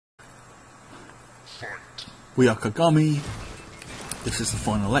We are Kagami. This is the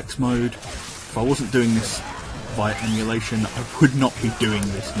final X mode. If I wasn't doing this via emulation, I would not be doing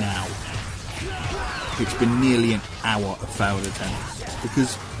this now. It's been nearly an hour of failed attempts,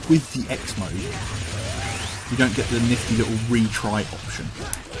 because with the X mode, you don't get the nifty little retry option.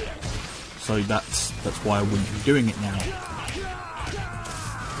 So that's why I wouldn't be doing it now.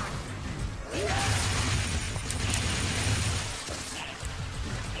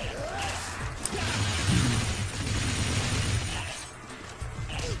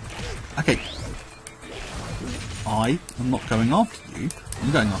 Okay, I am not going after you,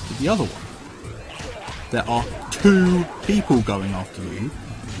 I'm going after the other one. There are 2 people going after you.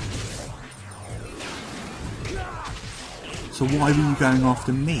 So why were you going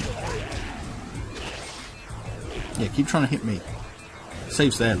after me? Yeah, keep trying to hit me. It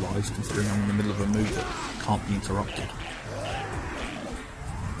saves their lives, considering I'm in the middle of a move that can't be interrupted.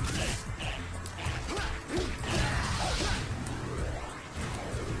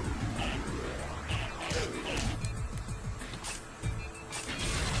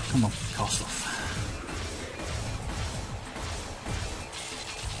 Come on, cast off.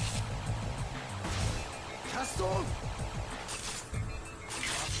 Cast off!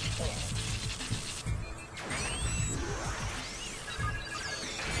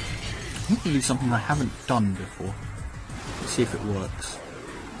 I'm going to do something I haven't done before. Let's see if it works.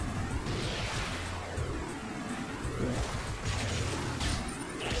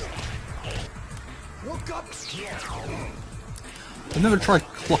 Look up! I've never tried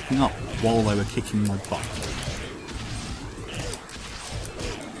clocking up while they were kicking my butt.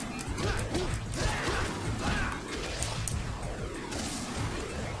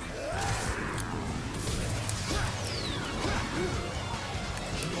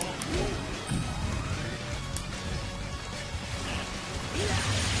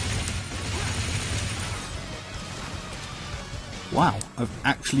 Wow, I've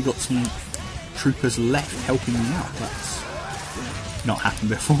actually got some troopers left helping me out. That's not happened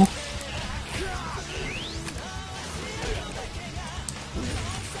before.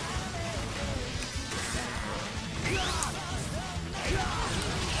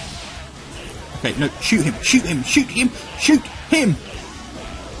 Okay, no, shoot him, shoot him, shoot him, shoot him!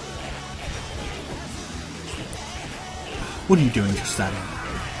 What are you doing just standing there?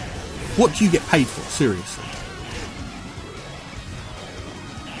 What do you get paid for, seriously?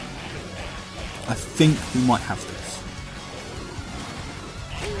 I think we might have this.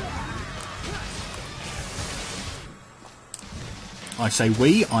 I say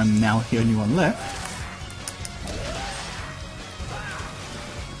we, I'm now the only one left.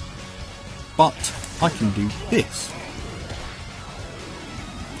 But I can do this.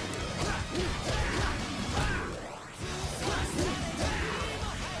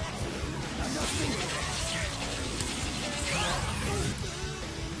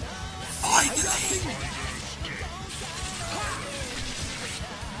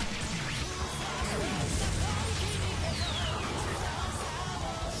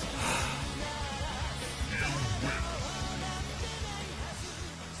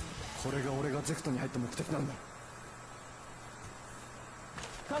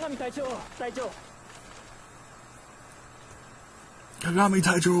 Finally! Kagami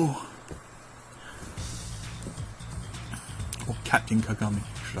Taijo! Or Captain Kagami,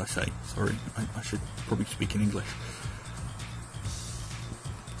 should I say. Sorry, I should probably speak in English.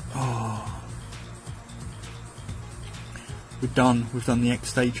 Oh. We've done the X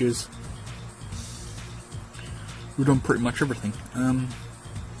stages. We've done pretty much everything.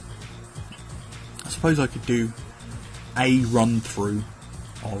 I suppose I could do a run through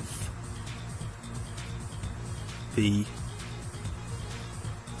of the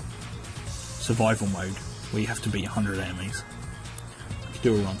survival mode where you have to beat 100 enemies. I could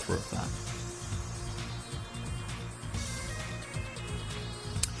do a run through of that.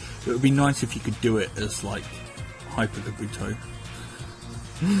 It would be nice if you could do it as like Hyper Kabuto.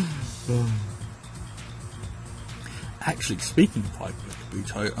 Actually, speaking of Hyper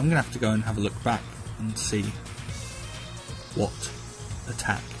Kabuto, I'm going to have to go and have a look back and see what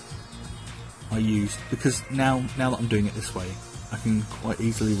attack I used, because now that I'm doing it this way, I can quite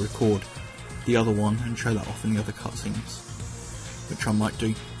easily record the other one and show that off in the other cutscenes, which I might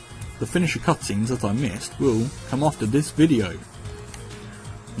do. The finisher cutscenes that I missed will come after this video.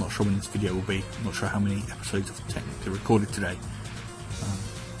 I'm not sure when this video will be, I'm not sure how many episodes I've technically recorded today.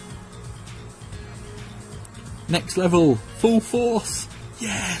 Next level, full force!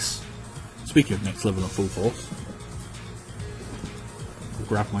 Yes! Speaking of next level and full force, I'll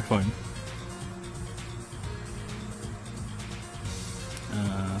grab my phone.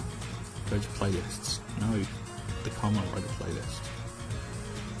 Go to playlists. No, the Kamen Rider playlist.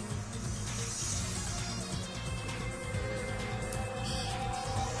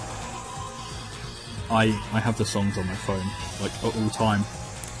 I have the songs on my phone, like, at all time.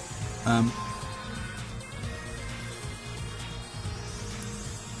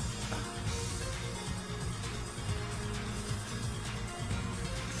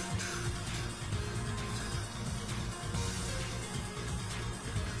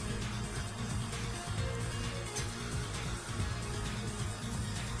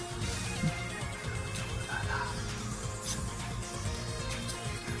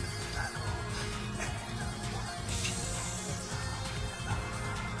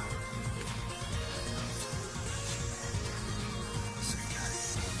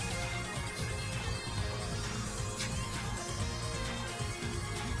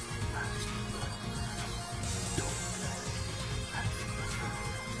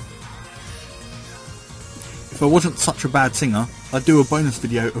 If I wasn't such a bad singer, I'd do a bonus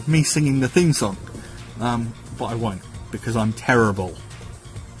video of me singing the theme song. But I won't, because I'm terrible.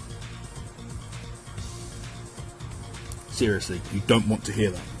 Seriously, you don't want to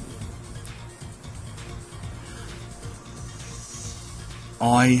hear that.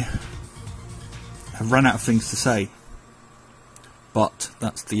 I have run out of things to say, but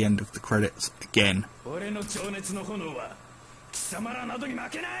that's the end of the credits again.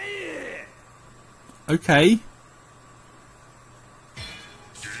 Okay.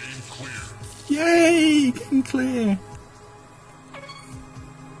 Yay! Getting clear!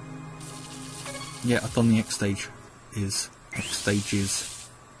 Yeah, I've done the X stage. X stages.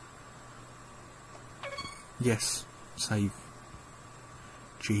 Yes. Save.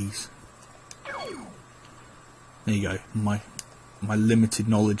 Jeez. There you go. My limited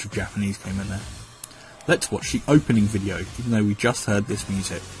knowledge of Japanese came in there. Let's watch the opening video, even though we just heard this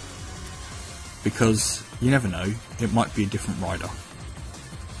music. Because, you never know, it might be a different rider.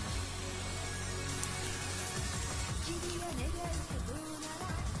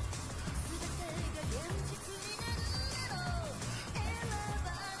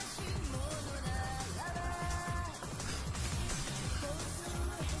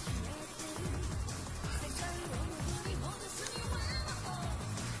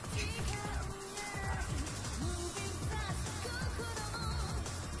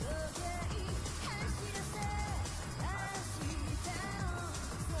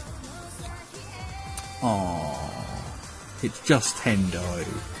 Aww, it's just Hendo.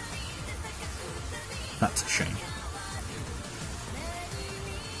 That's a shame.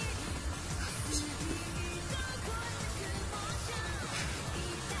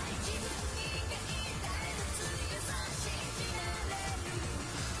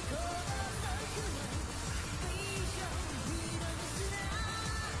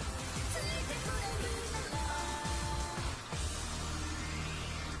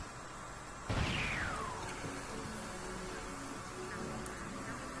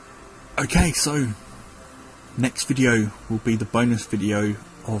 Okay, so next video will be the bonus video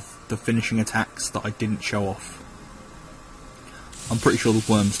of the finishing attacks that I didn't show off. I'm pretty sure the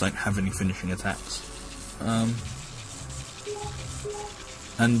worms don't have any finishing attacks.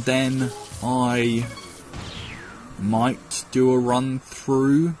 And then I might do a run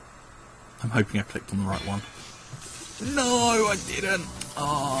through. I'm hoping I clicked on the right one. No, I didn't.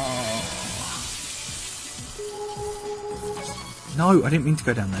 Oh. No, I didn't mean to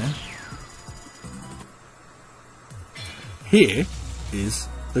go down there. Here is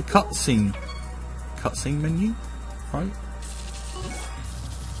the cutscene menu, right?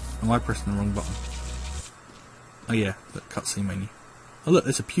 Am I pressing the wrong button? Oh yeah, the cutscene menu. Oh look,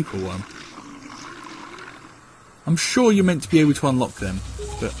 there's a pupil worm. I'm sure you're meant to be able to unlock them,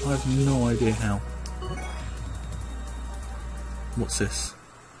 but I have no idea how. What's this?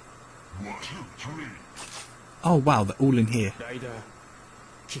 Oh wow, they're all in here.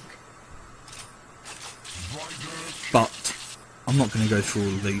 But I'm not going to go through all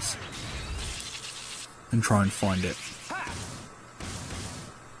of these and try and find it.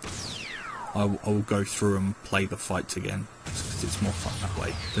 I will go through and play the fights again, because it's more fun that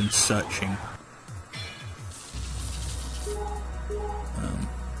way than searching.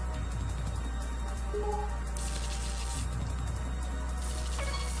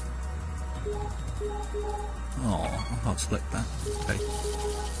 Oh, I can't select that. Okay.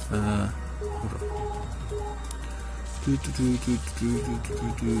 Hold on. I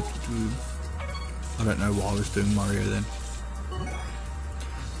don't know why I was doing Mario then.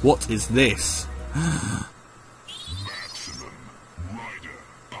 What is this? Maximum rider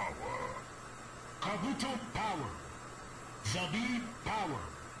power. Kabuto power. Zabi power.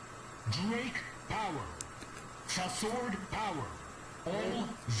 Drake power. Sword power. All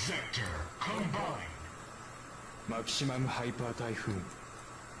Vector combined. Maximum Hyper Typhoon.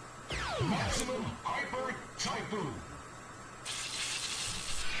 Maximum Hyper Typhoon.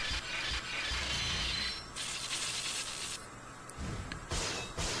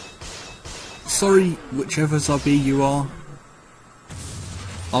 Sorry, whichever Zubby you are.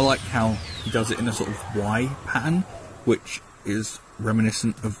 I like how he does it in a sort of Y pattern, which is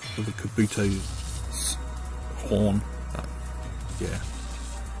reminiscent of the Kabuto's horn. Yeah.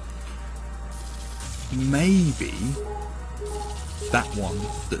 Maybe that one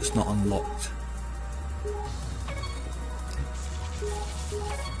that's not unlocked.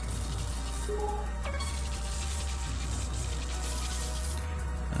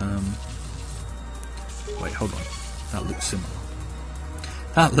 Wait, hold on. That looks similar.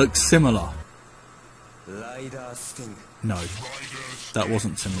 That looks similar. No, that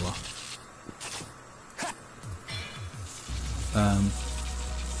wasn't similar.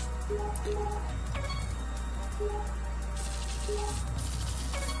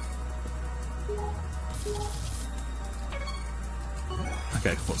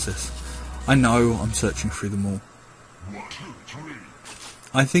 Okay, what's this? I know I'm searching through them all.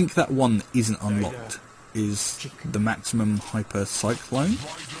 I think that one that isn't unlocked is the maximum hyper cyclone.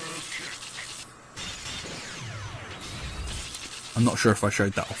 I'm not sure if I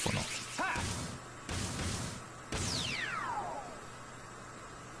showed that off or not.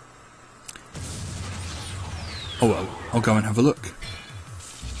 Oh well, I'll go and have a look.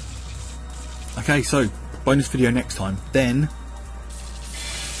 Okay, so bonus video next time. Then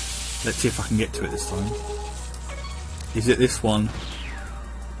let's see if I can get to it this time. Is it this one?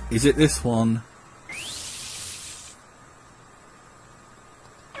 Is it this one?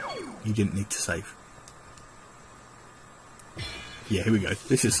 You didn't need to save. Yeah, here we go.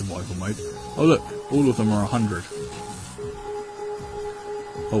 This is survival mode. Oh look, all of them are 100.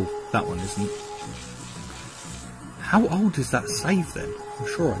 Oh, that one isn't. How old is that save then? I'm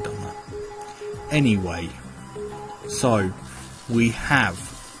sure I've done that. Anyway, so we have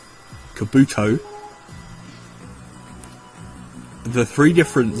Kabuto, the 3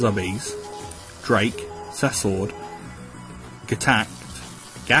 different Zubbies, Drake, Sword,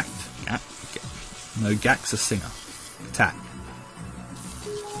 Gak's a singer, Attack,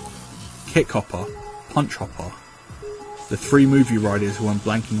 Kick Hopper, Punch Hopper, the 3 movie riders who I'm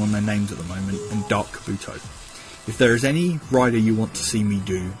blanking on their names at the moment, and Dark Kabuto. If there is any rider you want to see me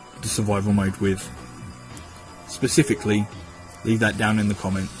do the survival mode with, specifically, leave that down in the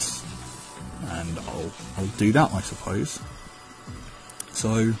comments, and I'll do that, I suppose.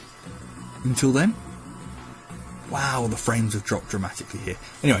 So, until then, wow, the frames have dropped dramatically here.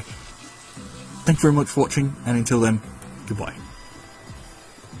 Anyway, thank you very much for watching, and until then, goodbye.